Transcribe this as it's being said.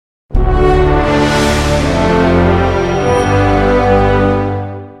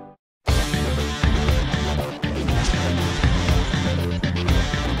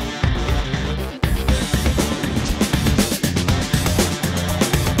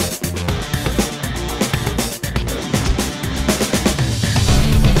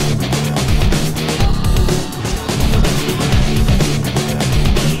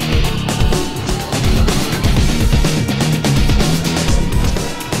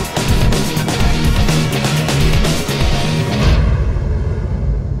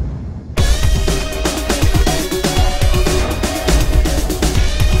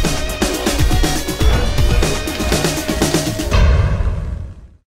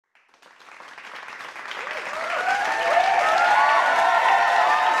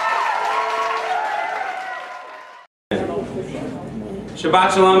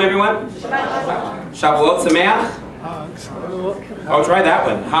Shabbat Shalom, everyone. Shavuot Sameach. Oh, try that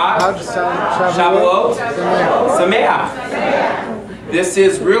one. Shavuot Sameach. This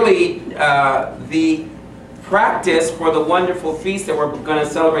is really the practice for the wonderful feast that we're going to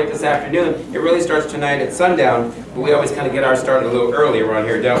celebrate this afternoon. It really starts tonight at sundown, but we always kind of get ours started a little early around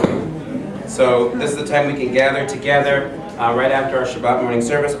here, don't we? So this is the time we can gather together right after our Shabbat morning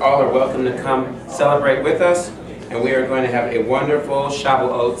service. All are welcome to come celebrate with us. And we are going to have a wonderful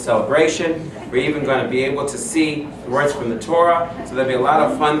Shavuot celebration. We're even going to be able to see the words from the Torah. So there'll be a lot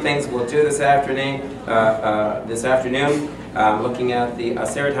of fun things we'll do this afternoon. Looking at the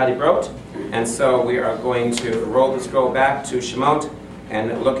Aseret HaDibrot. And so we are going to roll the scroll back to Shemot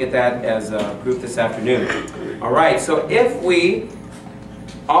and look at that as a proof this afternoon. All right, so if we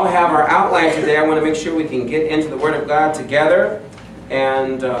all have our outline today, I want to make sure we can get into the Word of God together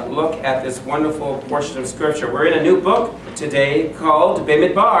and look at this wonderful portion of Scripture. We're in a new book today called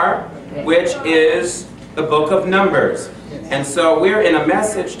Bamidbar, which is the book of Numbers. And so we're in a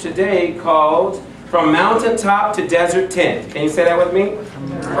message today called From Mountaintop to Desert Tent. Can you say that with me?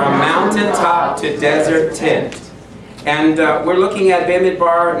 From Mountaintop to Desert Tent. And we're looking at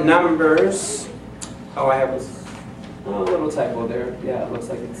Bamidbar Numbers. Oh, I have a little typo there. Yeah, it looks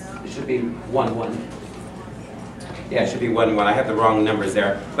like it should be 1-1. Yeah, it should be 1-1. I have the wrong numbers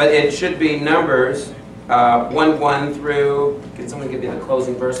there. But it should be Numbers 1-1 through, can someone give me the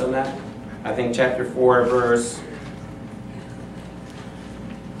closing verse on that? I think chapter 4, verse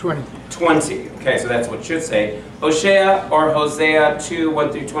 20. Okay, so that's what it should say. Hosea or Hosea 2,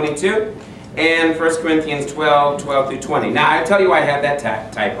 1 through 22. And 1 Corinthians 12, 12 through 20. Now, I tell you I have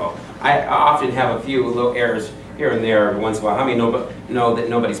that typo. I often have a few little errors here and there every once in a while. How many know that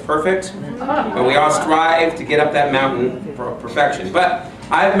nobody's perfect? But we all strive to get up that mountain for perfection. But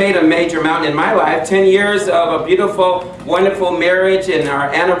I've made a major mountain in my life. 10 years of a beautiful, wonderful marriage, and our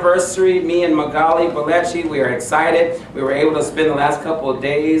anniversary, me and Magali Bileci, we are excited. We were able to spend the last couple of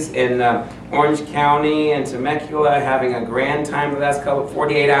days in Orange County and Temecula having a grand time the last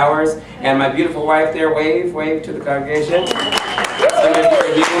 48 hours. And my beautiful wife there, wave to the congregation. Some of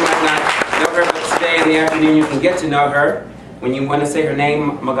you might not know her, but today in the afternoon you can get to know her. When you want to say her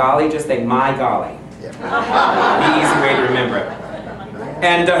name, Magali, just say my golly. The easy way to remember it.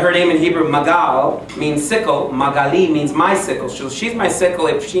 And her name in Hebrew, Magal, means sickle. Magali means my sickle. She's my sickle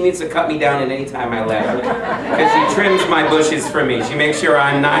if she needs to cut me down at any time I let her. Because she trims my bushes for me. She makes sure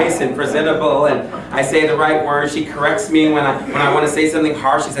I'm nice and presentable and I say the right words. She corrects me when I want to say something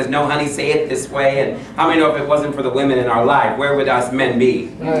harsh. She says, no, honey, say it this way. And how many know if it wasn't for the women in our life, where would us men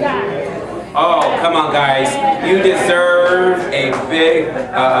be? Oh, come on, guys. You deserve a big,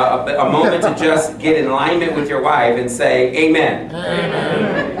 a moment to just get in alignment with your wife and say, amen.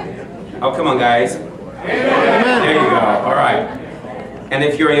 Amen. Oh, come on, guys. Amen. There you go. All right. And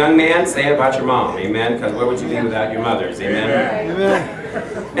if you're a young man, say it about your mom. Amen. Because where would you be without your mothers? Amen.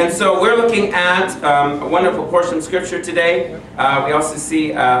 Amen. And so we're looking at a wonderful portion of Scripture today. We also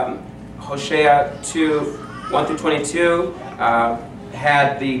see Hosea 2, 1 through 22.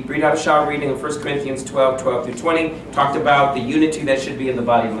 Had the Brit Hadashah reading of 1 Corinthians 12, 12 through 20, talked about the unity that should be in the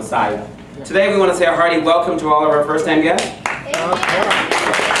body of Messiah. Today we want to say a hearty welcome to all of our first-time guests.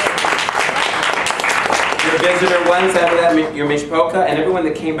 Your visitor ones, your mishpocha, and everyone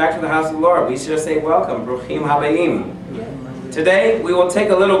that came back to the house of the Lord. We should say welcome, Bruchim Habayim. Today we will take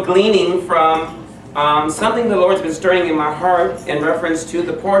a little gleaning from something the Lord's been stirring in my heart in reference to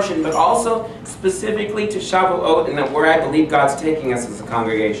the portion, but also specifically to Shavuot and where I believe God's taking us as a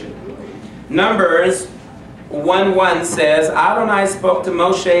congregation. Numbers 1:1 says, Adonai spoke to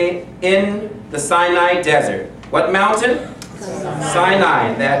Moshe in the Sinai desert. What mountain?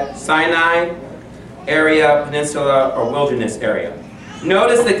 Sinai. That Sinai area, peninsula, or wilderness area.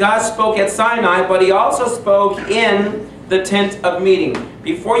 Notice that God spoke at Sinai, but He also spoke in the tent of meeting.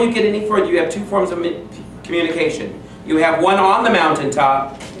 Before you get any further, you have two forms of communication. You have one on the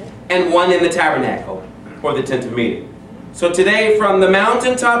mountaintop and one in the tabernacle, or the tent of meeting. So today, from the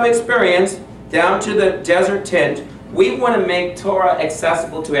mountaintop experience down to the desert tent, we want to make Torah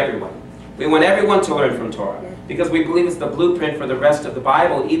accessible to everyone. We want everyone to learn from Torah, because we believe it's the blueprint for the rest of the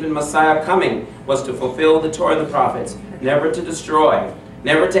Bible. Even Messiah coming was to fulfill the Torah and the prophets, never to destroy,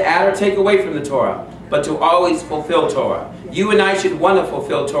 never to add or take away from the Torah, but to always fulfill Torah. You and I should want to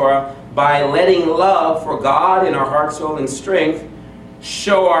fulfill Torah by letting love for God in our heart, soul, and strength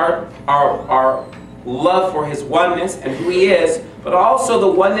show our love for His oneness and who He is, but also the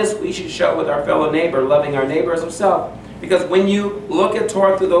oneness we should show with our fellow neighbor, loving our neighbor as ourselves. Because when you look at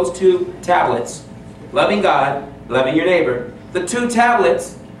Torah through those two tablets, loving God, loving your neighbor, the two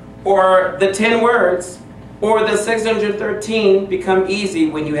tablets, or the 10 words, Or the 613 become easy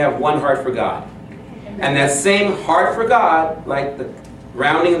when you have one heart for God. And that same heart for God, like the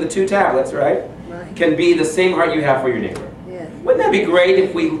rounding of the 2 tablets, right? Can be the same heart you have for your neighbor. Wouldn't that be great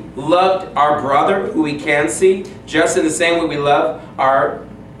if we loved our brother who we can see, just in the same way we love our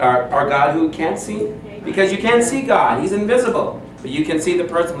God who we can't see? Because you can't see God. He's invisible. But you can see the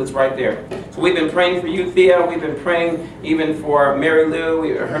person that's right there. So we've been praying for you, Thea. We've been praying even for Mary Lou. We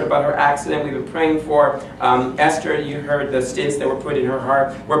heard about her accident. We've been praying for Esther. You heard the stents that were put in her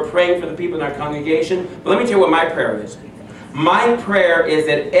heart. We're praying for the people in our congregation. But let me tell you what my prayer is. My prayer is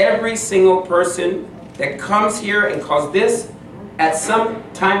that every single person that comes here and calls this at some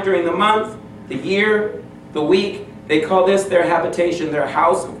time during the month, the year, the week, they call this their habitation, their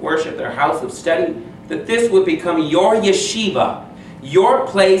house of worship, their house of study, that this would become your yeshiva, your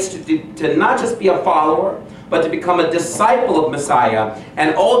place to not just be a follower, but to become a disciple of Messiah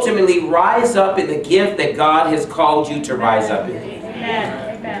and ultimately rise up in the gift that God has called you to rise up in.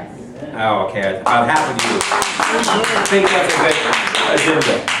 Amen. Oh, okay. About half of you think that's a good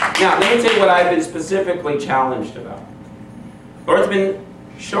agenda. Now, let me tell you what I've been specifically challenged about. Lord's been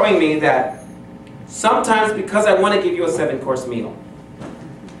showing me that sometimes because I want to give you a 7-course meal,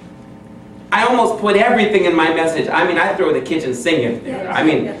 I almost put everything in my message. I mean, I throw the kitchen singing there. I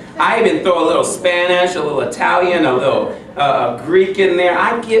mean, I even throw a little Spanish, a little Italian, a little Greek in there.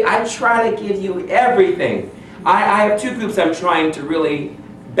 I try to give you everything. I have 2 groups I'm trying to really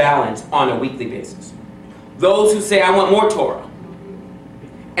balance on a weekly basis. Those who say, I want more Torah,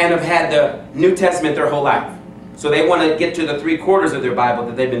 and have had the New Testament their whole life. So they want to get to the 3/4 of their Bible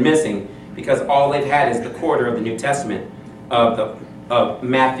that they've been missing because all they've had is the quarter of the New Testament of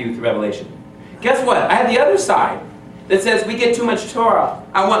Matthew through Revelation. Guess what? I have the other side that says we get too much Torah.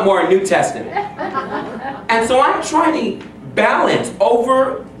 I want more New Testament. And so I'm trying to balance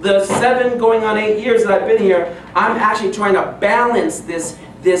over the 7 going on 8 years that I've been here. I'm actually trying to balance this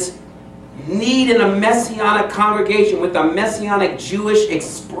need in a Messianic congregation with a Messianic Jewish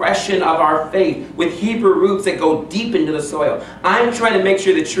expression of our faith with Hebrew roots that go deep into the soil. I'm trying to make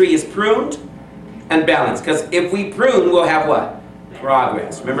sure the tree is pruned and balanced, because if we prune, we'll have what?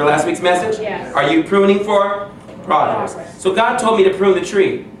 Progress. Remember last week's message? Yes. Are you pruning for progress? So God told me to prune the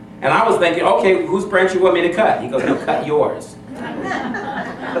tree. And I was thinking, okay, whose branch you want me to cut? He goes, no, cut yours.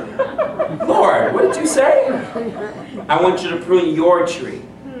 Lord, what did you say? I want you to prune your tree.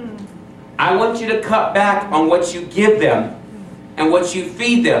 I want you to cut back on what you give them and what you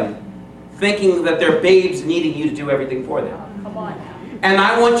feed them, thinking that they're babes needing you to do everything for them. Come on. And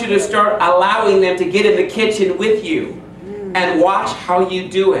I want you to start allowing them to get in the kitchen with you and watch how you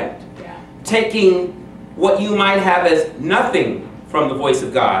do it. Taking what you might have as nothing from the voice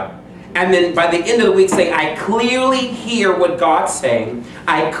of God, and then by the end of the week saying, I clearly hear what God's saying.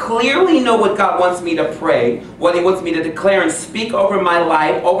 I clearly know what God wants me to pray, what He wants me to declare and speak over my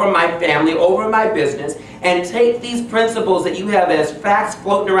life, over my family, over my business, and take these principles that you have as facts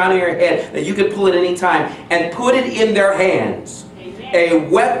floating around in your head that you can pull at any time and put it in their hands. Amen. A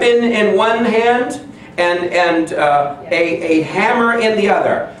weapon in one hand and a hammer in the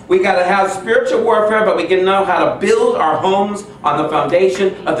other. We got to have spiritual warfare, but we can know how to build our homes on the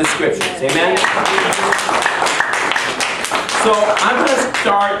foundation of the Scriptures. Amen? So I'm going to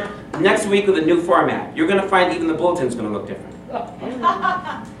start next week with a new format. You're going to find even the bulletin's going to look different.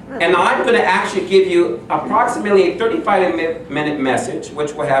 And I'm going to actually give you approximately a 35-minute message,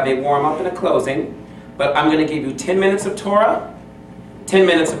 which will have a warm-up and a closing. But I'm going to give you 10 minutes of Torah, 10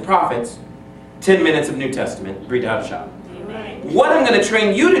 minutes of prophets, 10 minutes of New Testament, Parashat. What I'm going to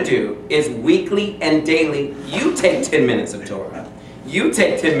train you to do is weekly and daily, you take 10 minutes of Torah, you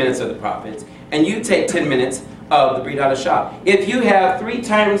take 10 minutes of the prophets, and you take 10 minutes of the Parashat. If you have 3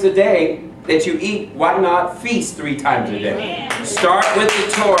 times a day that you eat, why not feast 3 times a day? Start with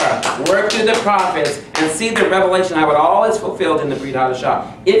the Torah, work through the prophets, and see the revelation how it all is fulfilled in the Parashat.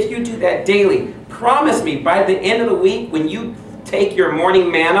 If you do that daily, promise me by the end of the week, when you take your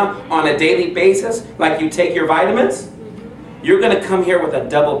morning manna on a daily basis, like you take your vitamins, you're going to come here with a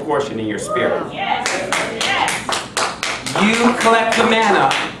double portion in your spirit. Yes. Yes. You collect the manna,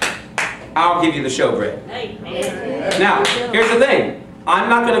 I'll give you the showbread. Amen. Now, here's the thing. I'm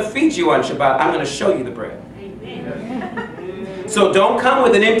not going to feed you on Shabbat. I'm going to show you the bread. Amen. So don't come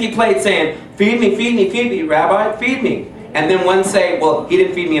with an empty plate saying, feed me, feed me, feed me, Rabbi, feed me. And then one say, well, he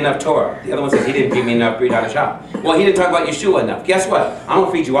didn't feed me enough Torah. The other one says, he didn't feed me enough Parashat. Well, he didn't talk about Yeshua enough. Guess what? I'm going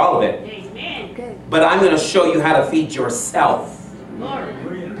to feed you all of it. Amen. But I'm going to show you how to feed yourself.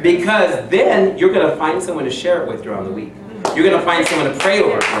 Because then you're going to find someone to share it with throughout the week. You're going to find someone to pray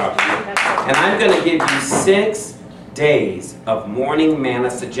over throughout the week. And I'm going to give you 6 days of morning manna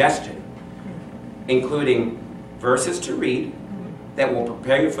suggestion including verses to read that will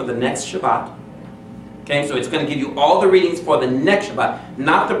prepare you for the next Shabbat. Okay, so it's going to give you all the readings for the next Shabbat,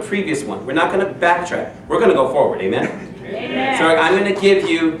 not the previous one. We're not going to backtrack. We're going to go forward. Amen? Amen. So I'm going to give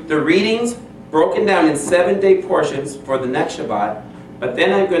you the readings broken down in 7-day portions for the next Shabbat, but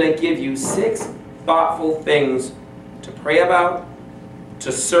then I'm going to give you 6 thoughtful things to pray about,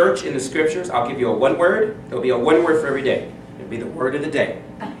 to search in the scriptures. I'll give you a 1 word. There'll be a 1 word for every day. It'll be the word of the day.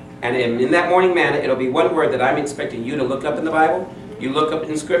 And in that morning manna, it'll be 1 word that I'm expecting you to look up in the Bible, you look up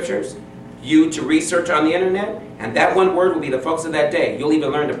in scriptures, you to research on the internet, and that 1 word will be the focus of that day. You'll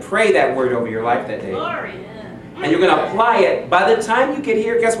even learn to pray that word over your life that day. Glory. And you're going to apply it. By the time you get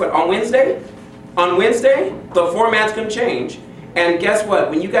here, guess what? On Wednesday, the format's going to change. And guess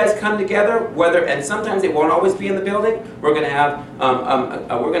what? When you guys come together, and sometimes it won't always be in the building, we're going to have,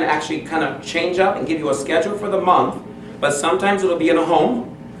 we're going to actually kind of change up and give you a schedule for the month. But sometimes it'll be in a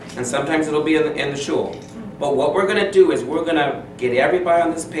home, and sometimes it'll be in the shul. But what we're going to do is we're going to get everybody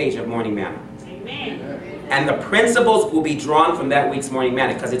on this page of morning manna. Amen. And the principles will be drawn from that week's morning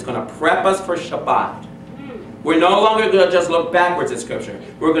manna because it's going to prep us for Shabbat. We're no longer going to just look backwards at Scripture.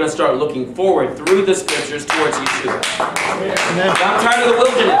 We're going to start looking forward through the Scriptures towards Yeshua. I'm tired of the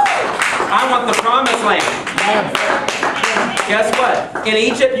wilderness. I want the promised land. Guess what? In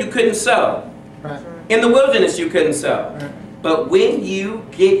Egypt, you couldn't sow. In the wilderness, you couldn't sow. But when you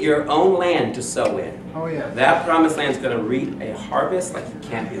get your own land to sow in, that promised land is going to reap a harvest like you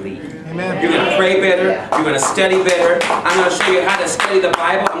can't believe. Amen. You're going to pray better. You're going to study better. I'm going to show you how to study the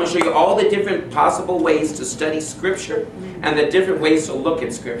Bible. I'm going to show you all the different possible ways to study Scripture and the different ways to look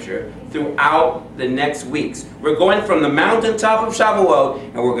at Scripture throughout the next weeks. We're going from the mountaintop of Shavuot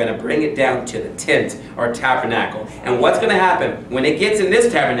and we're going to bring it down to the tent or tabernacle. And what's going to happen when it gets in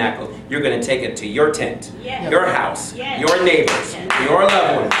this tabernacle? You're going to take it to your tent, your house, your neighbors, your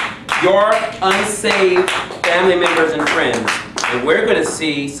loved ones, your unsaved family members and friends, and we're going to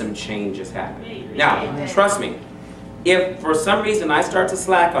see some changes happen. Now, trust me, if for some reason I start to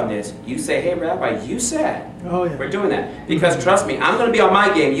slack on this, you say, hey, Rabbi, you said we're doing that. Because trust me, I'm going to be on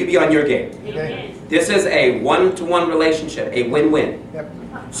my game, you be on your game. This is a one-to-one relationship, a win-win.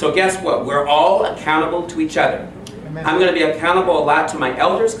 So guess what? We're all accountable to each other. I'm going to be accountable a lot to my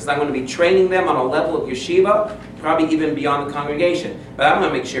elders because I'm going to be training them on a level of yeshiva, probably even beyond the congregation. But I'm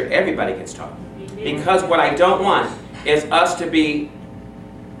going to make sure everybody gets taught. Because what I don't want is us to be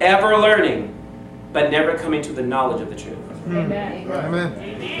ever learning, but never coming to the knowledge of the truth. Amen.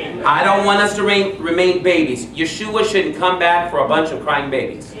 Amen. I don't want us to remain babies. Yeshua shouldn't come back for a bunch of crying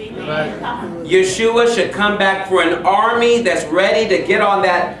babies. Yeshua should come back for an army that's ready to get on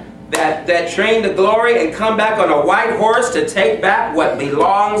that train to glory and come back on a white horse to take back what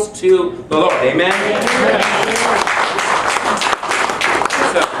belongs to the Lord. Amen?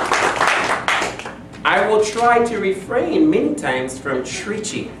 So, I will try to refrain many times from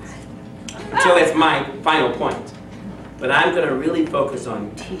preaching until it's my final point. But I'm going to really focus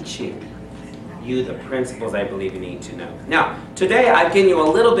on teaching you the principles I believe you need to know. Now, today I've given you a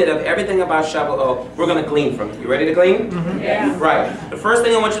little bit of everything about Shavuot. We're going to glean from it. You ready to glean? Yeah. Right. The first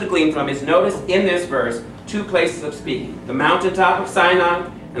thing I want you to glean from is notice in this verse 2 places of speaking. The mountaintop of Sinai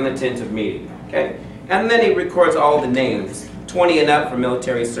and the tent of meeting. Okay? And then he records all the names, 20 and up for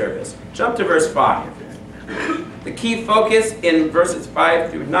military service. Jump to verse 5. The key focus in verses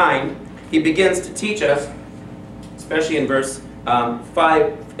 5 through 9, he begins to teach us, especially in verse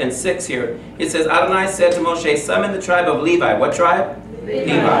 5 and 6 here. It says, Adonai said to Moshe, summon the tribe of Levi. What tribe?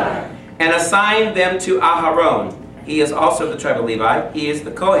 Levi. And assign them to Aharon. He is also the tribe of Levi. He is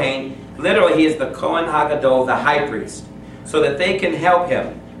the Kohen. Literally, he is the Kohen Hagadol, the high priest. So that they can help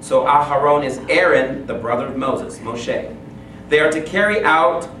him. So Aharon is Aaron, the brother of Moses, Moshe. They are to carry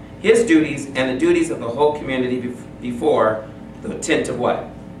out his duties and the duties of the whole community before the tent of what?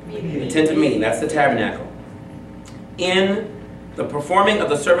 The tent of meeting. That's the tabernacle. In the performing of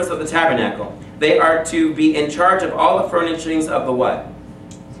the service of the tabernacle, they are to be in charge of all the furnishings of the what?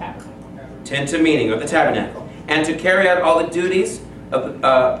 Tent of meeting, or the tabernacle. And to carry out all the duties of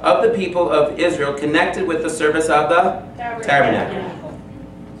the people of Israel connected with the service of the tabernacle.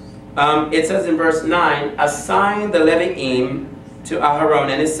 It says in verse 9, assign the Levi'im to Aharon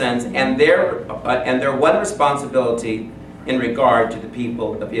and his sons, and their one responsibility in regard to the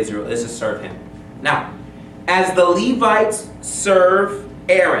people of Israel is to serve him. Now, as the Levites serve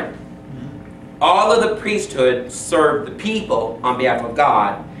Aaron, all of the priesthood serve the people on behalf of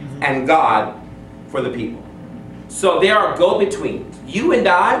God, and God for the people. So they are go-betweens. You and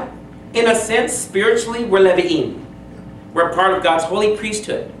I, in a sense, spiritually, we're Levi'im. We're part of God's holy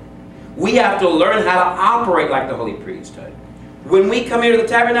priesthood. We have to learn how to operate like the holy priesthood. When we come here to the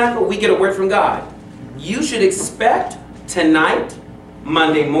tabernacle, we get a word from God. you should expect tonight,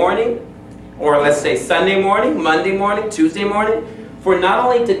 Monday morning, or let's say Sunday morning, Monday morning, Tuesday morning, for not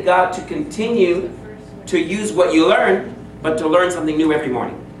only to God to continue to use what you learn, but to learn something new every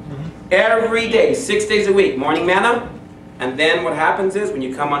morning. Every day, 6 days a week, morning manna. And then what happens is when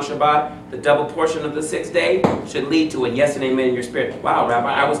you come on Shabbat, the double portion of the 6th day should lead to a yes and amen in your spirit. Wow,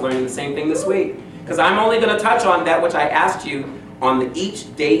 Rabbi, I was learning the same thing this week. Because I'm only going to touch on that which I asked you on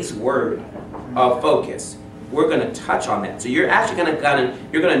each day's word of focus. We're going to touch on that. So you're actually going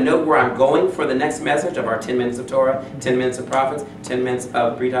to know where I'm going for the next message of our 10 minutes of Torah, 10 minutes of prophets, 10 minutes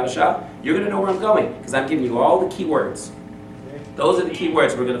of Brit Hadashah. You're going to know where I'm going because I'm giving you all the key words. Those are the key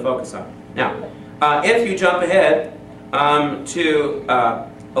words we're going to focus on. Now, if you jump ahead to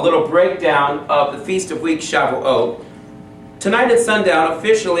a little breakdown of the Feast of Weeks, Shavuot. Tonight at sundown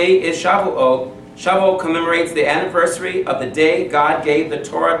officially is Shavuot. Shavuot commemorates the anniversary of the day God gave the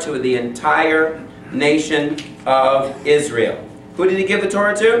Torah to the entire nation of Israel. Who did he give the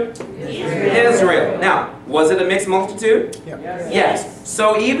Torah to? Israel. Now, was it a mixed multitude? Yes.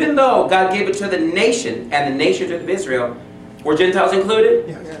 So even though God gave it to the nation and the nation of Israel, were Gentiles included?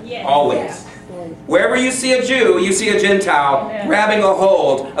 Yes. Always. Wherever you see a Jew, you see a Gentile grabbing a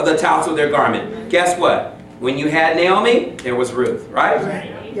hold of the tassel of their garment. Guess what? When you had Naomi, there was Ruth, right?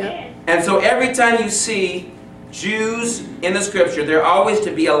 And so every time you see Jews in the scripture, they're always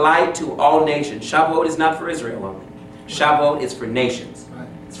to be a light to all nations. Shavuot is not for Israel only. Shavuot is for nations.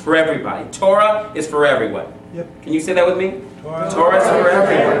 It's for everybody. Torah is for everyone. Can you say that with me? Torah is for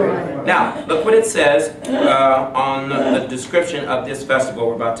everyone. Now, look what it says on the description of this festival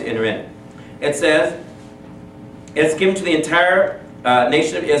we're about to enter in. It says, it's given to the entire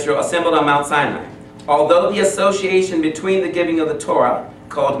nation of Israel assembled on Mount Sinai. Although the association between the giving of the Torah,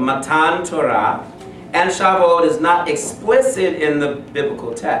 called Matan Torah, and Shavuot is not explicit in the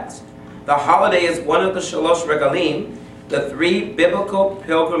biblical text, the holiday is one of the Shalosh Regalim, the 3 biblical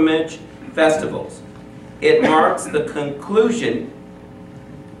pilgrimage festivals. It marks the conclusion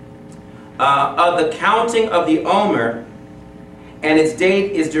of the counting of the Omer, and its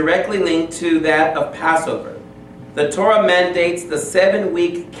date is directly linked to that of Passover. The Torah mandates the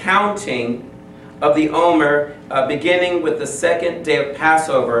 7-week counting of the Omer, beginning with the 2nd day of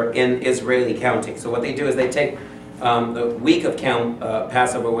Passover in Israeli counting. So what they do is they take the week of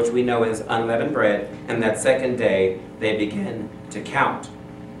Passover, which we know is unleavened bread, and that 2nd day they begin to count.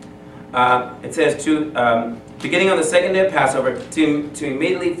 It says beginning on the 2nd day of Passover to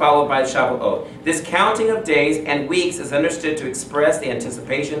immediately followed by Shavuot. This counting of days and weeks is understood to express the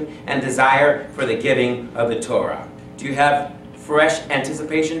anticipation and desire for the giving of the Torah. Do you have fresh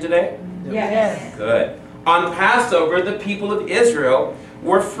anticipation today? Yes. Good. On Passover, the people of Israel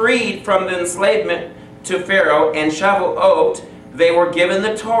were freed from the enslavement to Pharaoh, and Shavuot, they were given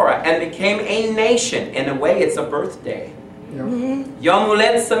the Torah and became a nation. In a way, it's a birthday. Yom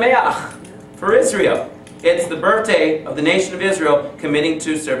Hulet Sameach for Israel. It's the birthday of the nation of Israel committing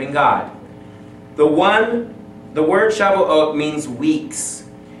to serving God. The word Shavuot means weeks,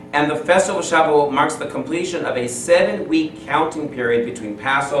 and the festival of Shavuot marks the completion of a 7-week counting period between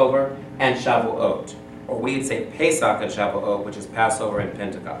Passover and Shavuot, or we'd say Pesach and Shavuot, which is Passover and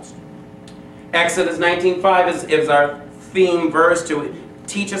Pentecost. Exodus 19:5 is our theme verse to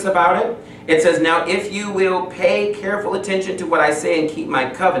teach us about it. It says, "Now if you will pay careful attention to what I say and keep my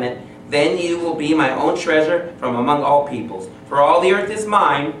covenant, then you will be my own treasure from among all peoples. For all the earth is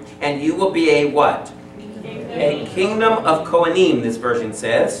mine, and you will be a what? A kingdom of Kohanim," this version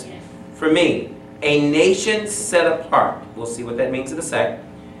says, "for me, a nation set apart." We'll see what that means in a sec.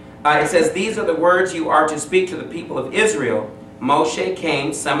 It says, "These are the words you are to speak to the people of Israel." Moshe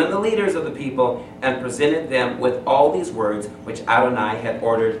came, summoned the leaders of the people, and presented them with all these words which Adonai had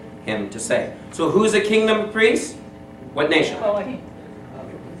ordered him to say. So who's a kingdom of priests? What nation?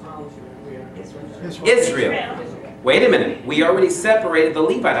 Israel. Wait a minute. We already separated the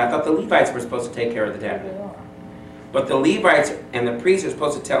Levites. I thought the Levites were supposed to take care of the tabernacle. But the Levites and the priests are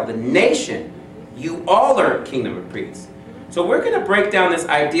supposed to tell the nation, you all are a kingdom of priests. So we're going to break down this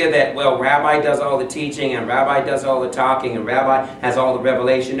idea that, well, Rabbi does all the teaching, and Rabbi does all the talking, and Rabbi has all the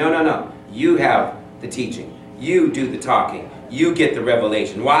revelation. No, no, no. You have the teaching. You do the talking. You get the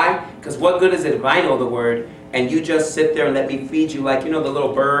revelation. Why? Because what good is it if I know the word, and you just sit there and let me feed you like, you know, the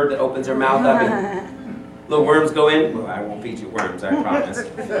little bird that opens her mouth up and little worms go in? Well, I won't feed you worms, I promise.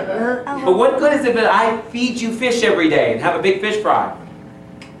 But what good is it if I feed you fish every day and have a big fish fry?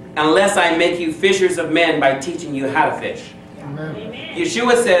 Unless I make you fishers of men by teaching you how to fish. Amen.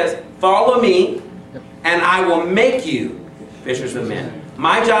 Yeshua says, follow me, and I will make you fishers of men.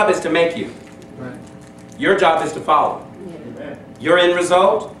 My job is to make you. Your job is to follow. Your end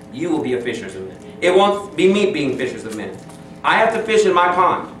result, you will be a fishers of men. It won't be me being fishers of men. I have to fish in my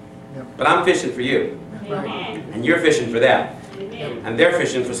pond, but I'm fishing for you. And you're fishing for them. And they're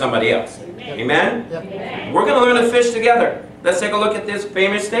fishing for somebody else. Amen? We're going to learn to fish together. Let's take a look at this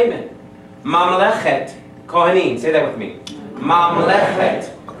famous statement. Mamlechet Kohanim. Say that with me.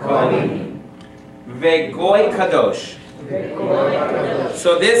 Mamlechet Kohanim. Vegoy Kadosh.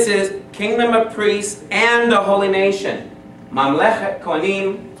 So this is kingdom of priests and a holy nation. Mamlechet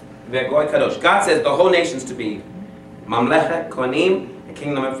Kohanim. Vegoy Kadosh. God says the whole nation's to be Mamlechet Kohanim, a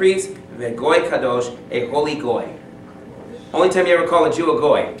kingdom of priests, Vegoy Kadosh, a holy goy. Only time you ever call a Jew a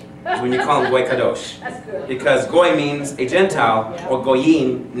goy is when you call him Goy Kadosh. That's good. Because goy means a Gentile, or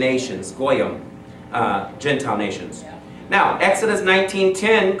goyim, nations, goyim, Gentile nations. Now, Exodus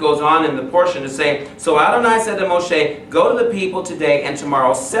 19:10 goes on in the portion to say, so Adonai said to Moshe, go to the people today and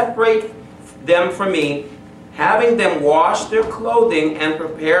tomorrow, separate them from me, having them wash their clothing and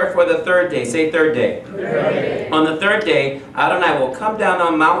prepare for the third day. Say third day. Third day. On the third day, Adonai will come down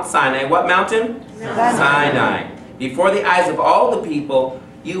on Mount Sinai. What mountain? Sinai. Before the eyes of all the people,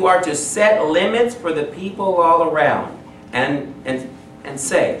 you are to set limits for the people all around, and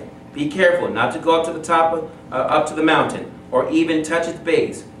say, be careful not to go up to the top of, up to the mountain, or even touch its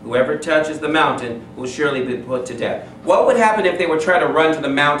base. Whoever touches the mountain will surely be put to death. What would happen if they were trying to run to the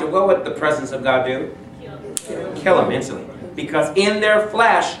mountain? What would the presence of God do? Kill them instantly. Because in their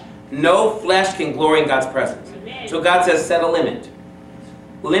flesh, no flesh can glory in God's presence. So God says, set a limit.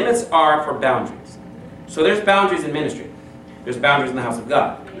 Limits are for boundaries. So there's boundaries in ministry. There's boundaries in the house of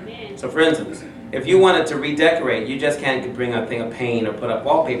God. So for instance, if you wanted to redecorate, you just can't bring a thing of paint or put up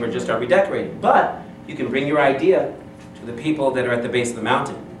wallpaper and just start redecorating. But you can bring your idea to the people that are at the base of the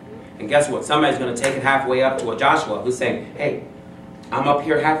mountain. And guess what? Somebody's going to take it halfway up to a Joshua who's saying, hey, I'm up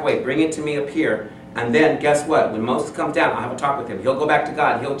here halfway. Bring it to me up here. And then, guess what? When Moses comes down, I'll have a talk with him. He'll go back to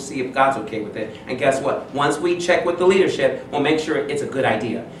God. He'll see if God's okay with it. And guess what? Once we check with the leadership, we'll make sure it's a good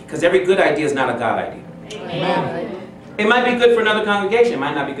idea. Because every good idea is not a God idea. Amen. It might be good for another congregation. It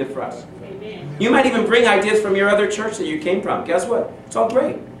might not be good for us. You might even bring ideas from your other church that you came from. Guess what? It's all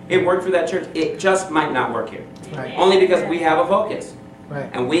great. It worked for that church. It just might not work here. Right. Only because we have a focus. Right.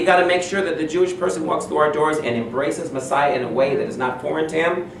 And we got to make sure that the Jewish person walks through our doors and embraces Messiah in a way that is not foreign to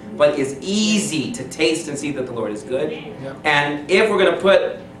him, but is easy to taste and see that the Lord is good. Yep. And if we're going to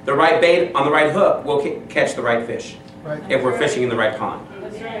put the right bait on the right hook, we'll catch the right fish. Right. If we're fishing in the right pond.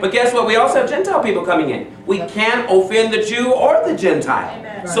 But guess what? We also have Gentile people coming in. We can't offend the Jew or the Gentile.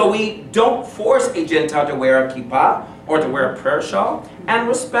 Amen. So we don't force a Gentile to wear a kippah or to wear a prayer shawl. And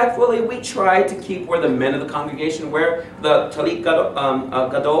respectfully, we try to keep where the men of the congregation wear the talit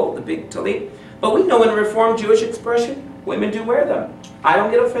gadol, the big talit. But we know in Reformed Jewish expression, women do wear them. I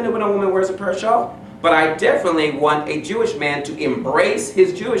don't get offended when a woman wears a prayer shawl. But I definitely want a Jewish man to embrace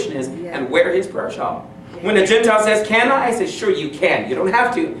his Jewishness and wear his prayer shawl. When a Gentile says, can I say, sure you can. You don't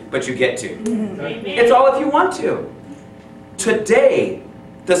have to, but you get to. It's all if you want to. Today,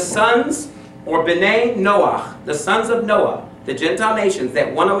 the sons, or B'nai Noach, the sons of Noah, the Gentile nations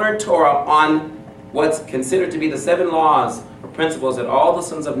that want to learn Torah on what's considered to be the 7 laws or principles that all the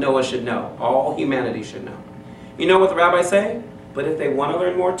sons of Noah should know, all humanity should know. You know what the rabbis say? But if they want to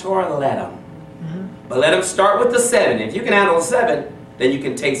learn more Torah, let them. But let them start with the 7. If you can handle the 7, then you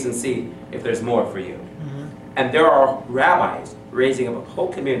can taste and see if there's more for you. And there are rabbis raising up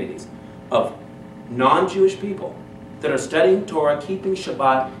whole communities of non-Jewish people that are studying Torah, keeping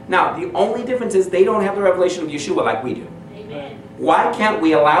Shabbat. Now, the only difference is they don't have the revelation of Yeshua like we do. Amen. Why can't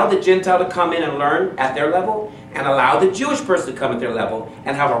we allow the Gentile to come in and learn at their level, and allow the Jewish person to come at their level,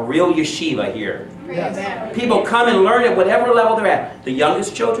 and have a real yeshiva here? Yes. People come and learn at whatever level they're at. The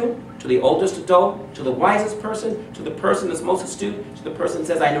youngest children, to the oldest adult, to the wisest person, to the person that's most astute, to the person that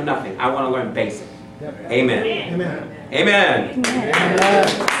says, I know nothing. I want to learn basic. Yep. Amen. Amen. Amen. Amen.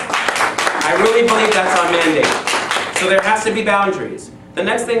 I really believe that's our mandate. So there has to be boundaries. The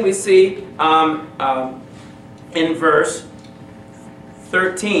next thing we see in verse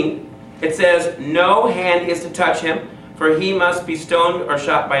 13, it says, no hand is to touch him, for he must be stoned or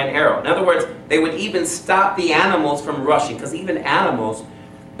shot by an arrow. In other words, they would even stop the animals from rushing, because even animals,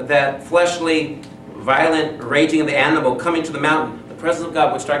 that fleshly, violent raging of the animal coming to the mountain, the presence of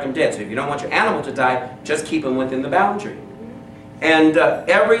God would strike him dead. So if you don't want your animal to die, just keep him within the boundary. And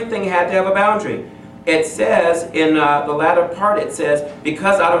everything had to have a boundary. It says in the latter part, it says,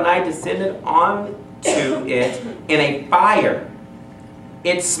 because Adonai descended onto it in a fire,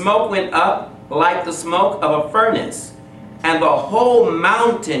 its smoke went up like the smoke of a furnace, and the whole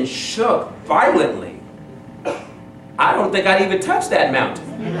mountain shook violently. I don't think I'd even touch that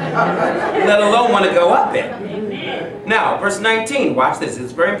mountain, let alone want to go up it. Now, verse 19, watch this,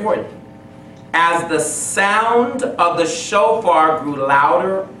 it's very important. As the sound of the shofar grew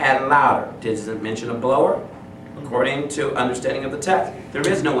louder and louder. Doesn't mention a blower. According to understanding of the text, there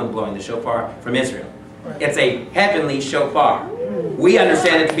is no one blowing the shofar from Israel. It's a heavenly shofar. We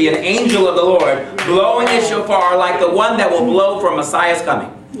understand it to be an angel of the Lord blowing his shofar like the one that will blow for Messiah's coming.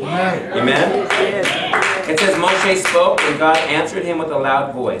 Amen? It says Moshe spoke and God answered him with a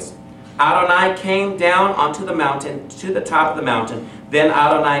loud voice. Adonai came down onto the mountain, to the top of the mountain. Then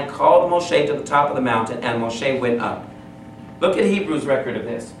Adonai called Moshe to the top of the mountain, and Moshe went up. Look at Hebrews' record of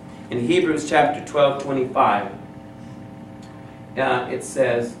this. In Hebrews chapter 12, 25, it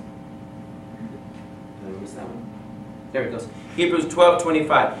says, there it goes. Hebrews 12,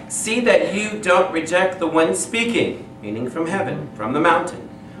 25. See that you don't reject the one speaking, meaning from heaven, from the mountain.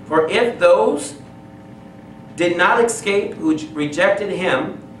 For if those did not escape who rejected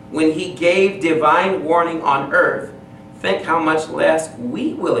him when he gave divine warning on earth, think how much less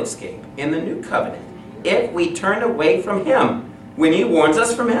we will escape in the new covenant if we turn away from him when he warns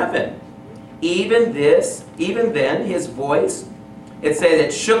us from heaven. Even then, his voice, it says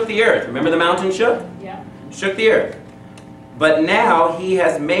it shook the earth. Remember the mountain shook? Yeah. Shook the earth. But now he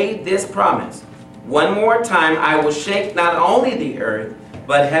has made this promise. One more time I will shake not only the earth,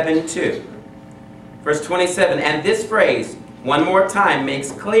 but heaven too. Verse 27, and this phrase, one more time,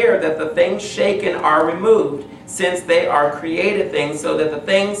 makes clear that the things shaken are removed, since they are created things, so that the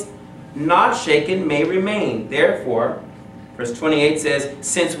things not shaken may remain. Therefore, verse 28 says,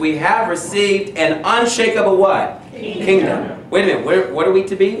 since we have received an unshakable what? Kingdom. Wait a minute, what are we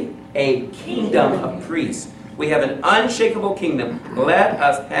to be? A kingdom of priests. We have an unshakable kingdom. Let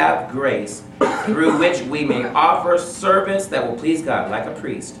us have grace through which we may offer service that will please God, like a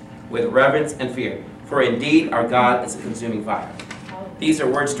priest, with reverence and fear. For indeed our God is a consuming fire. These are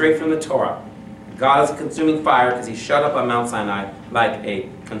words straight from the Torah. God is a consuming fire because he shut up on Mount Sinai like a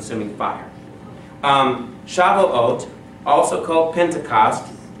consuming fire. Shavuot, also called Pentecost,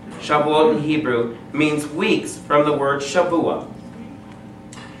 Shavuot in Hebrew, means weeks from the word Shavua.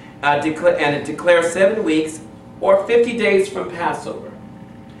 And it declares 7 weeks or 50 days from Passover.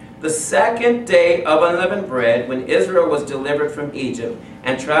 The second day of unleavened bread, when Israel was delivered from Egypt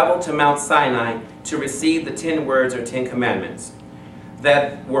and traveled to Mount Sinai to receive the 10 words or 10 commandments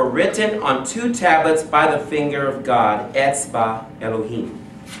that were written on 2 tablets by the finger of God, Etzba Elohim,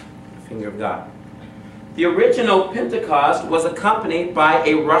 the finger of God. The original Pentecost was accompanied by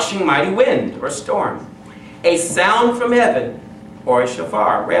a rushing mighty wind or storm, a sound from heaven, or a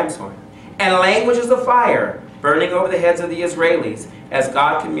shofar, ram's horn, and languages of fire burning over the heads of the Israelis as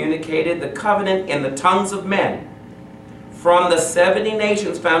God communicated the covenant in the tongues of men from the 70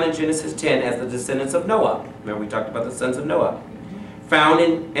 nations found in Genesis 10 as the descendants of Noah. Remember we talked about the sons of Noah. Found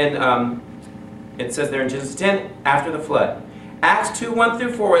it says there in Genesis 10, after the flood. Acts 2, 1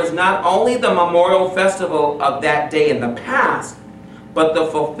 through 4 is not only the memorial festival of that day in the past, but the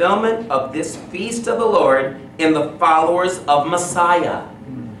fulfillment of this feast of the Lord in the followers of Messiah.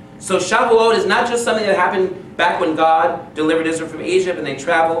 So Shavuot is not just something that happened back when God delivered Israel from Egypt and they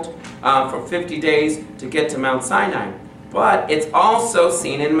traveled for 50 days to get to Mount Sinai. But it's also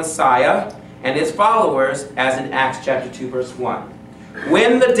seen in Messiah and his followers as in Acts chapter 2 verse 1.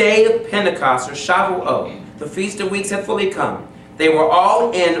 When the day of Pentecost or Shavuot, the Feast of Weeks had fully come, they were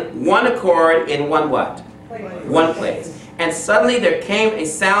all in one accord in one what? One place. And suddenly there came a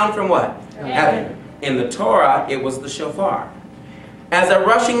sound from what? Heaven. In the Torah, it was the shofar. As a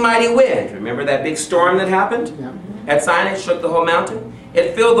rushing mighty wind. Remember that big storm that happened? At Sinai, shook the whole mountain?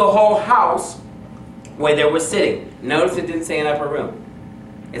 It filled the whole house where they were sitting. Notice it didn't say an upper room.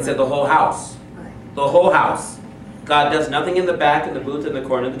 It said the whole house. The whole house. God does nothing in the back, in the booth, in the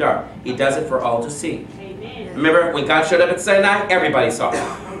corner, in the dark. He does it for all to see. Amen. Remember when God showed up at Sinai? Everybody saw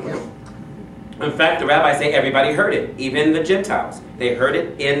it. In fact, the rabbis say everybody heard it, even the Gentiles. They heard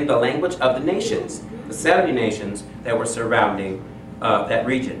it in the language of the nations, the 70 nations that were surrounding that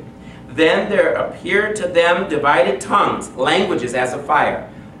region. Then there appeared to them divided tongues, languages as of fire.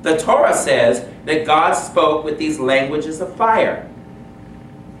 The Torah says that God spoke with these languages of fire.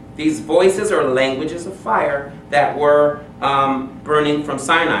 These voices are languages of fire that were burning from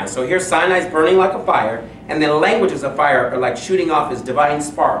Sinai. So here Sinai's burning like a fire, and then languages of fire are like shooting off as divine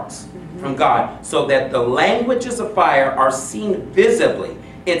sparks from God, so that the languages of fire are seen visibly.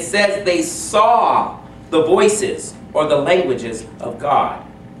 It says they saw the voices or the languages of God.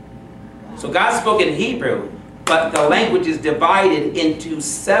 So God spoke in Hebrew, but the language is divided into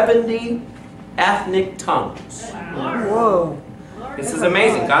 70 ethnic tongues. Whoa. This is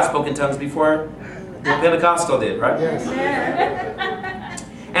amazing. God spoke in tongues before the Pentecostal did, right? Yes.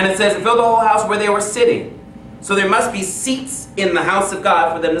 And it says it filled the whole house where they were sitting. So there must be seats in the house of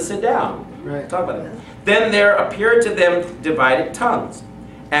God for them to sit down. Right. Talk about it. Then there appeared to them divided tongues,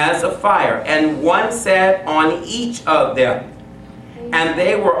 as of fire, and one sat on each of them. And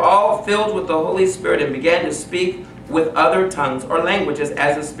they were all filled with the Holy Spirit and began to speak with other tongues or languages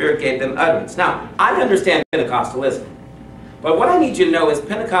as the Spirit gave them utterance. Now, I understand Pentecostalism, but what I need you to know is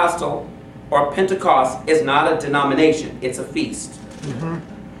Pentecostal or Pentecost is not a denomination, it's a feast.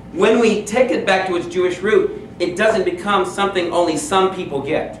 When we take it back to its Jewish root, it doesn't become something only some people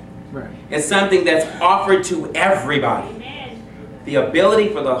get. Right. It's something that's offered to everybody. Amen. The ability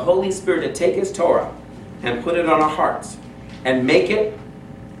for the Holy Spirit to take His Torah and put it on our hearts and make it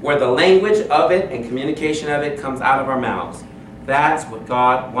where the language of it and communication of it comes out of our mouths. That's what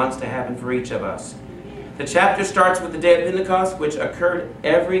God wants to happen for each of us. The chapter starts with the day of Pentecost, which occurred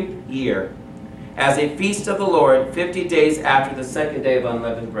every year as a feast of the Lord 50 days after the second day of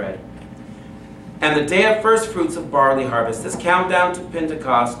unleavened bread. And the day of first fruits of barley harvest. This countdown to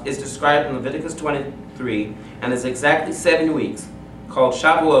Pentecost is described in Leviticus 23 and is exactly 7 weeks, called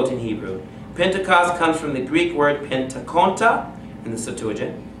Shavuot in Hebrew. Pentecost comes from the Greek word Pentakonta in the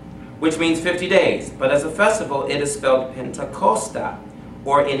Septuagint, which means 50 days. But as a festival, it is spelled Pentecosta,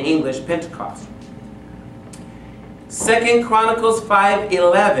 or in English, Pentecost. 2 Chronicles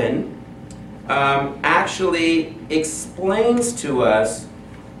 5:11 actually explains to us,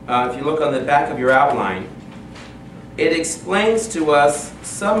 if you look on the back of your outline, it explains to us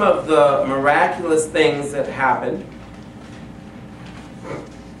some of the miraculous things that happened.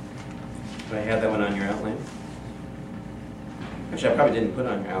 I had that one on your outline. Actually, I probably didn't put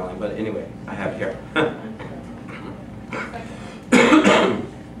it on your outline, but anyway, I have it here.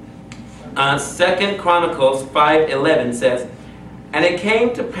 2 Chronicles 5:11 says, "And it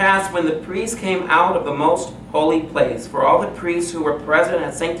came to pass when the priests came out of the most holy place, for all the priests who were present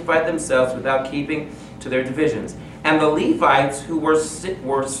had sanctified themselves without keeping to their divisions. And the Levites who were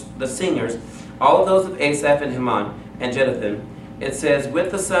the singers, all of those of Asaph and Heman and Jeduthun, it says,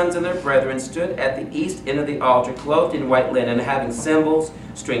 with the sons and their brethren, stood at the east end of the altar, clothed in white linen, having cymbals,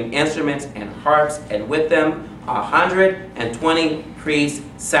 stringed instruments, and harps, and with them 120 priests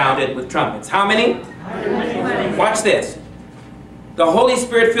sounded with trumpets." How many? 120. Watch this. The Holy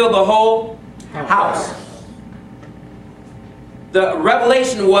Spirit filled the whole house. The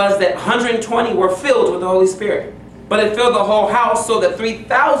revelation was that 120 were filled with the Holy Spirit. But it filled the whole house so that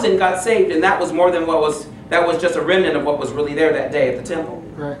 3,000 got saved, and that was more than that was just a remnant of what was really there that day at the temple.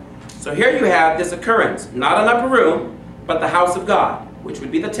 Right. So here you have this occurrence, not an upper room, but the house of God, which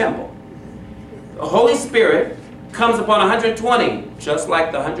would be the temple. The Holy Spirit comes upon 120, just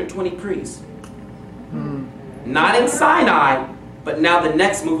like the 120 priests. Not in Sinai, but now the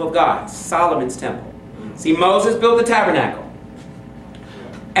next move of God, Solomon's temple. See, Moses built the tabernacle,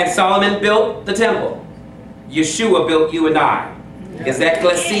 and Solomon built the temple. Yeshua built you and I. His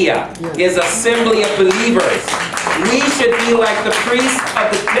ecclesia, his assembly of believers. We should be like the priests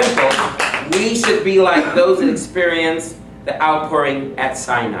of the temple. We should be like those that experience the outpouring at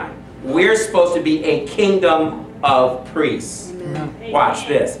Sinai. We're supposed to be a kingdom of priests. Watch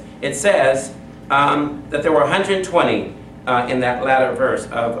this. It says that there were 120 in that latter verse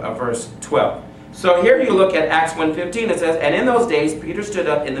of verse 12. So here you look at Acts 1:15. It says, "And in those days Peter stood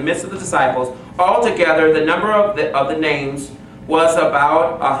up in the midst of the disciples. Altogether the number of the names was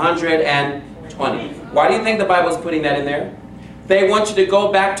about 120. Why do you think the Bible is putting that in there? They want you to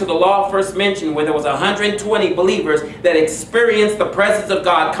go back to the law first mentioned, where there was 120 believers that experienced the presence of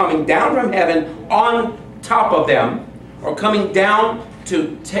God coming down from heaven on top of them, or coming down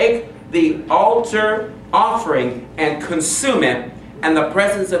to take the altar offering and consume it, and the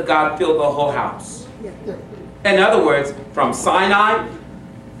presence of God filled the whole house. In other words, from Sinai,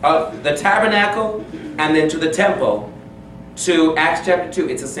 the tabernacle, and then to the temple, to Acts chapter 2,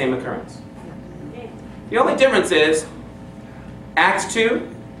 it's the same occurrence. The only difference is Acts 2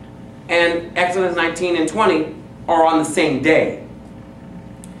 and Exodus 19 and 20 are on the same day.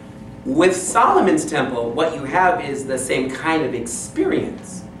 With Solomon's temple, what you have is the same kind of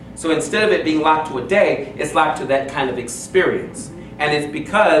experience. So instead of it being locked to a day, it's locked to that kind of experience. And it's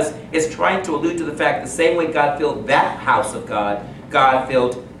because it's trying to allude to the fact the same way God filled that house of God, God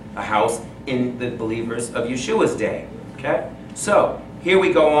filled a house in the believers of Yeshua's day. Okay? So, here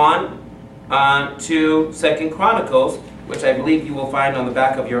we go on to 2 Chronicles, which I believe you will find on the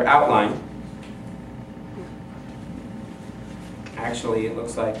back of your outline. Actually, it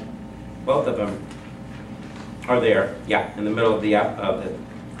looks like both of them are there. Yeah, in the middle of the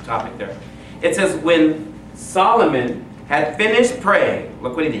topic there. It says, when Solomon had finished praying,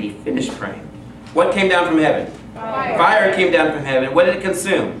 look what he did, he finished praying. What came down from heaven? Fire. Fire came down from heaven. What did it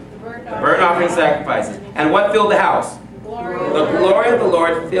consume? The burnt offering sacrifices. And what filled the house? The glory of the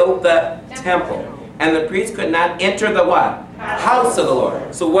Lord filled the temple. And the priest could not enter the what? House of the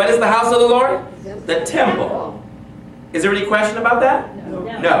Lord. So what is the house of the Lord? The temple. Is there any question about that?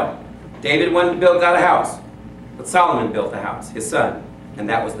 No. David wanted to build God a house. But Solomon built the house, his son. And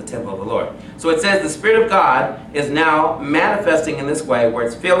that was the temple of the Lord. So it says the Spirit of God is now manifesting in this way where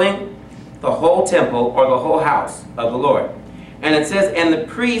it's filling the whole temple or the whole house of the Lord. And it says, and the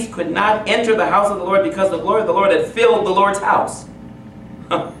priest could not enter the house of the Lord because the glory of the Lord had filled the Lord's house.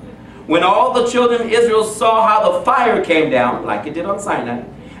 When all the children of Israel saw how the fire came down, like it did on Sinai,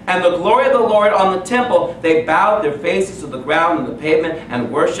 and the glory of the Lord on the temple, they bowed their faces to the ground and the pavement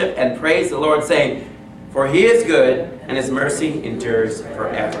and worshiped and praised the Lord, saying, for he is good, and his mercy endures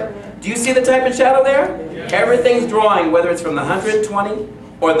forever. Do you see the type and shadow there? Yes. Everything's drawing, whether it's from the 120,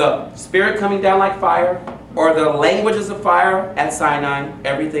 or the Spirit coming down like fire, or the languages of fire at Sinai,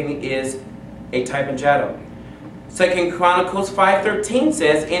 everything is a type and shadow. 2 Chronicles 5:13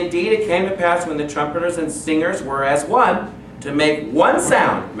 says, indeed it came to pass when the trumpeters and singers were as one, to make one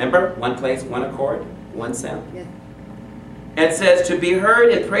sound. Remember, one place, one accord, one sound. Yeah. And it says, to be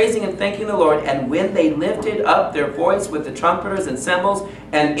heard in praising and thanking the Lord. And when they lifted up their voice with the trumpeters and cymbals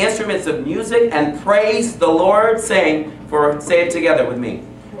and instruments of music and praised the Lord, saying, say it together with me,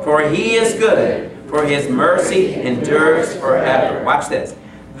 for he is good, for his mercy endures forever. Watch this.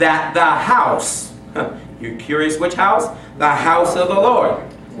 That the house, you're curious which house? The house of the Lord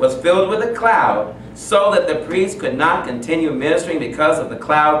was filled with a cloud, so that the priest could not continue ministering because of the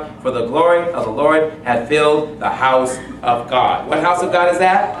cloud, for the glory of the Lord had filled the house of God. What house of God is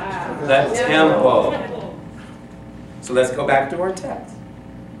that? Wow. The temple. So let's go back to our text.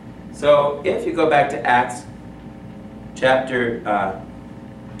 So if you go back to Acts chapter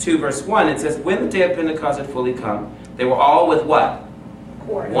 2 verse 1, it says, when the day of Pentecost had fully come, they were all with what?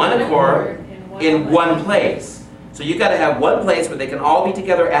 One accord in one place. So you got to have one place where they can all be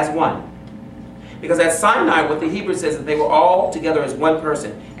together as one. Because at Sinai, what the Hebrew says that they were all together as one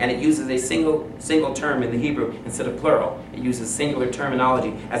person, and it uses a single term in the Hebrew instead of plural. It uses singular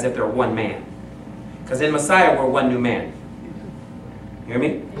terminology as if they're one man. Because in Messiah, we're one new man. Hear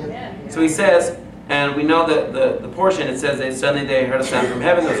me? Amen. So he says, and we know that the portion, it says that suddenly they heard a sound from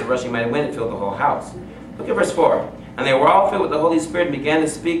heaven, there was a rushing mighty wind, it filled the whole house. Look at verse 4. And they were all filled with the Holy Spirit and began to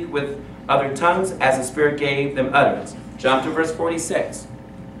speak with other tongues as the Spirit gave them utterance. Jump to verse 46.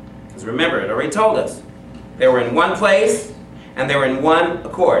 Because remember, it already told us. They were in one place, and they were in one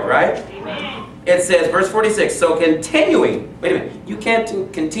accord, right? Amen. It says, verse 46, so continuing. Wait a minute. You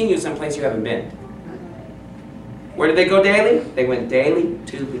can't continue someplace you haven't been. Where did they go daily? They went daily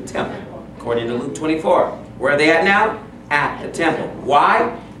to the temple, according to Luke 24. Where are they at now? At the temple.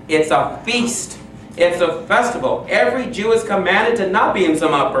 Why? It's a feast. It's a festival. Every Jew is commanded to not be in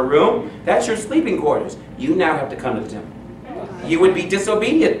some upper room. That's your sleeping quarters. You now have to come to the temple. You would be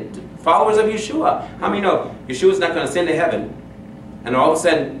disobedient. Followers of Yeshua. How many know Yeshua's not going to send to heaven, and all of a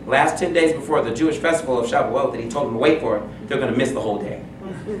sudden, last 10 days before the Jewish festival of Shavuot that he told them to wait for it, they're going to miss the whole day.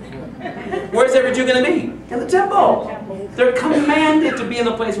 Where's every Jew going to be? In the temple. They're commanded to be in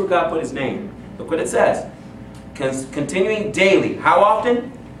the place where God put his name. Look what it says. Continuing daily. How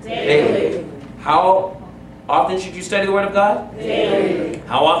often? Daily. How often should you study the Word of God? Daily.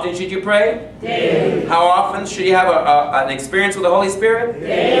 How often should you pray? Daily. How often should you have an experience with the Holy Spirit?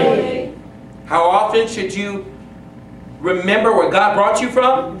 Daily. How often should you remember where God brought you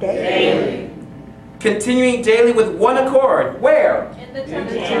from? Daily. Continuing daily with one accord. Where? In the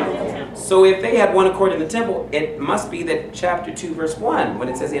temple. So if they had one accord in the temple, it must be that chapter 2 verse 1, when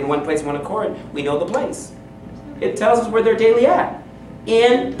it says in one place, one accord, we know the place. It tells us where they're daily at.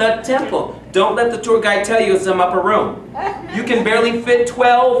 In the temple. Don't let the tour guide tell you it's some upper room. You can barely fit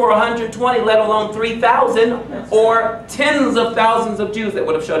 12 or 120, let alone 3,000 or tens of thousands of Jews that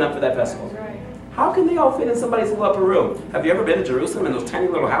would have shown up for that festival. How can they all fit in somebody's little upper room? Have you ever been to Jerusalem in those tiny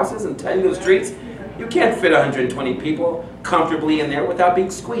little houses and tiny little streets? You can't fit 120 people comfortably in there without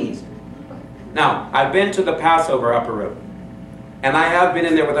being squeezed. Now, I've been to the Passover upper room, and I have been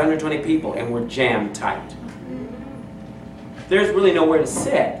in there with 120 people, and we're jammed tight. There's really nowhere to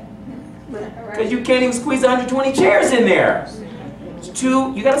sit. Because you can't even squeeze 120 chairs in there.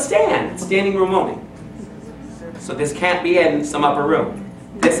 You got to stand. It's standing room only. So this can't be in some upper room.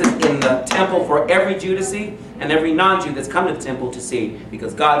 This is in the temple for every Jew to see and every non-Jew that's come to the temple to see.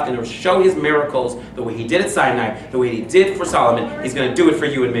 Because God's going to show his miracles the way he did at Sinai, the way he did for Solomon. He's going to do it for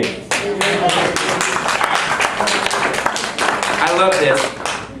you and me. I love this.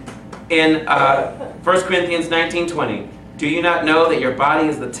 In 1 Corinthians 19:20. Do you not know that your body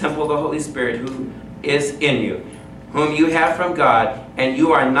is the temple of the Holy Spirit who is in you, whom you have from God, and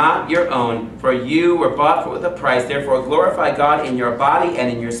you are not your own, for you were bought with a price. Therefore glorify God in your body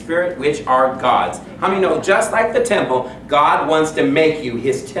and in your spirit, which are God's. How many know, just like the temple, God wants to make you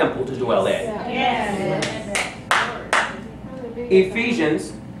his temple to dwell in? Yes.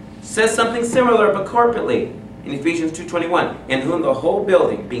 Ephesians says something similar, but corporately. In Ephesians 2:21, in whom the whole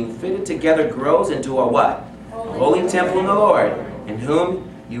building, being fitted together, grows into a what? A holy temple in the Lord, in whom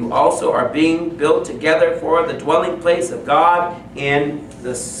you also are being built together for the dwelling place of God in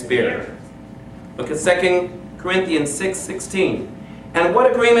the Spirit. Look at 2 Corinthians 6:16. And what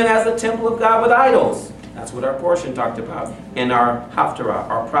agreement has the temple of God with idols? That's what our portion talked about in our Haftarah,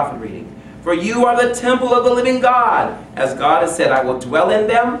 our prophet reading. For you are the temple of the living God. As God has said, I will dwell in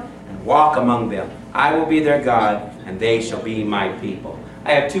them and walk among them. I will be their God, and they shall be my people.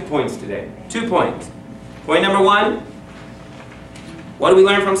 I have 2 points today. 2 points. Point number 1. What do we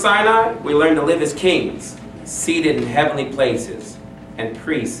learn from Sinai? We learn to live as kings, seated in heavenly places, and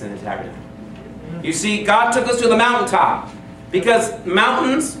priests in the tabernacle. You see, God took us to the mountaintop because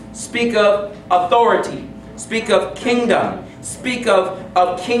mountains speak of authority, speak of kingdom, speak of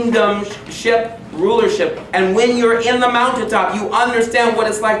kingdomship, rulership. And when you're in the mountaintop, you understand what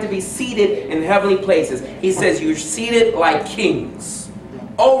it's like to be seated in heavenly places. He says you're seated like kings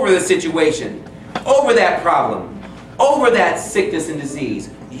over the situation, over that problem, over that sickness and disease.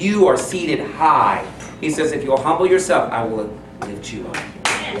 You are seated high. He says, if you'll humble yourself, I will lift you up.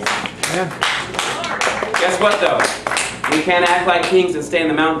 Yeah. Guess what, though? We can't act like kings and stay in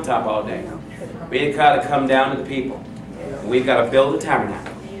the mountaintop all day. We've got to come down to the people. We've got to build a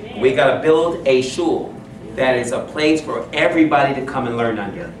tabernacle. We've got to build a shul that is a place for everybody to come and learn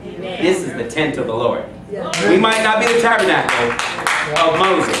under. This is the tent of the Lord. We might not be the tabernacle of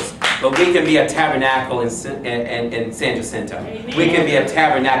Moses, but we can be a tabernacle in San Jacinto. We can be a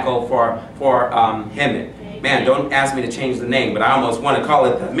tabernacle for Hemet. Man, don't ask me to change the name, but I almost want to call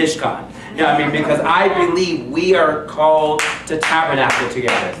it the Mishkan. You know what I mean? Because I believe we are called to tabernacle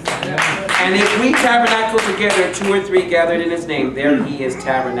together. And if we tabernacle together, 2 or 3 gathered in his name, there he is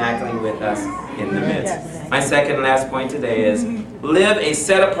tabernacling with us in the midst. My second and last point today is, live a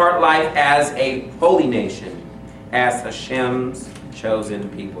set-apart life as a holy nation, as Hashem's chosen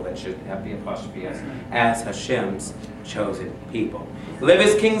people. That should have the apostrophe as Hashem's chosen people. Live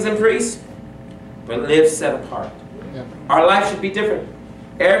as kings and priests, but live set apart. Our life should be different.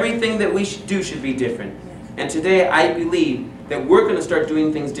 Everything that we should do should be different. And today I believe that we're going to start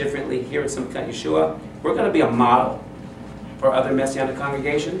doing things differently here at Simchat Yeshua. We're going to be a model for other Messianic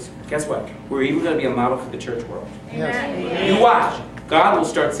congregations. Guess what? We're even going to be a model for the church world. Yes. You watch. God will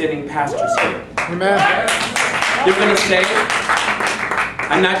start sending pastors here. Amen. They're going to say,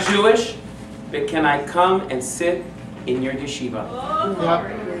 I'm not Jewish, but can I come and sit in your yeshiva?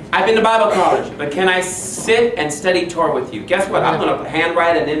 Yeah. I've been to Bible college, but can I sit and study Torah with you? Guess what? I'm going to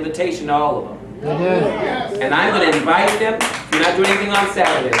handwrite an invitation to all of them. Amen. And I'm going to invite them. You're not doing anything on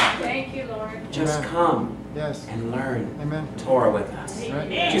Saturday. Thank you, Lord. Just Amen. come Yes. and learn Amen. Torah with us. Right.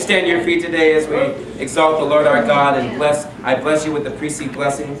 Would you stand to your feet today as we exalt the Lord our God and bless? I bless you with the priestly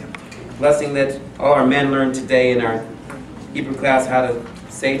blessing that all our men learned today in our Hebrew class how to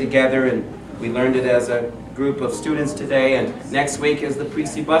say together, and we learned it as a group of students today, and next week is the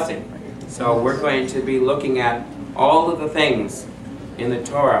priestly blessing. So we're going to be looking at all of the things in the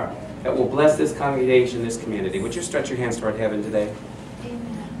Torah that will bless this congregation, this community. Would you stretch your hands toward heaven today?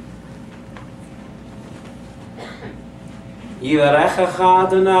 Yivarechecha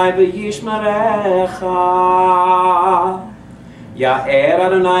Adonai v'yishmerecha, Ya'er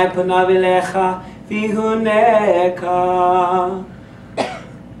Adonai panav elecha v'yihuneka,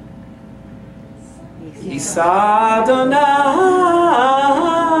 Yisa Adonai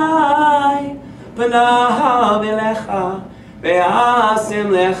panav elecha v'yasim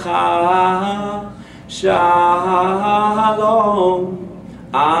lecha shalom.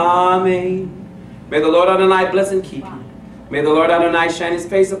 Amen. May the Lord Adonai bless and keep you. May the Lord Adonai shine his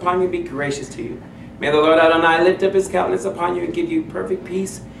face upon you and be gracious to you. May the Lord Adonai lift up his countenance upon you and give you perfect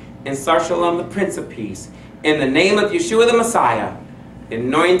peace. And Sar Shalom, the Prince of Peace. In the name of Yeshua the Messiah,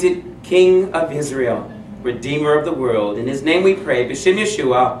 anointed King of Israel, Redeemer of the world. In his name we pray. B'Shem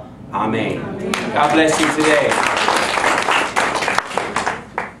Yeshua. Amen. God bless you today.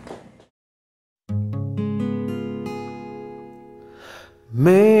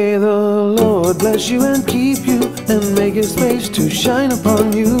 May the Lord bless you and keep you, and make his face to shine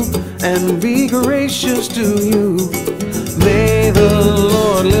upon you, and be gracious to you. May the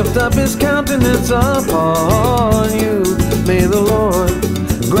Lord lift up his countenance upon you. May the Lord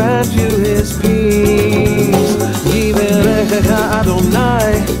grant you his peace. Yivarechecha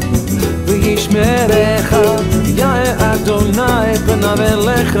Adonai v'yishmerecha, פניו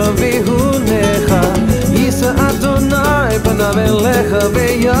אליך ויהונך, יישא אדוני פניו אליך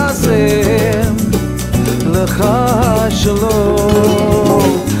ויעשה לך shalom.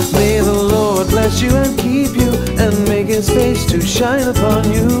 May the Lord bless you and keep you, and make his face to shine upon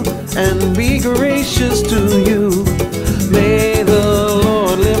you, and be gracious to you. May the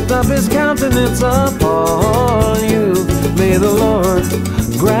Lord lift up his countenance upon you. May the Lord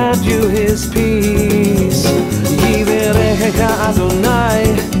grant you his peace. Yivarecha Adonai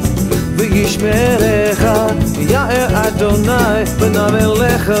v'yishmerecha, Ya'er Adonai panav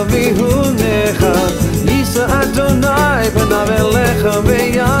elecha vihunecha, Yisa Adonai panav elecha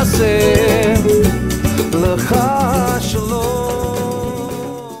v'yaseh lecha shalom.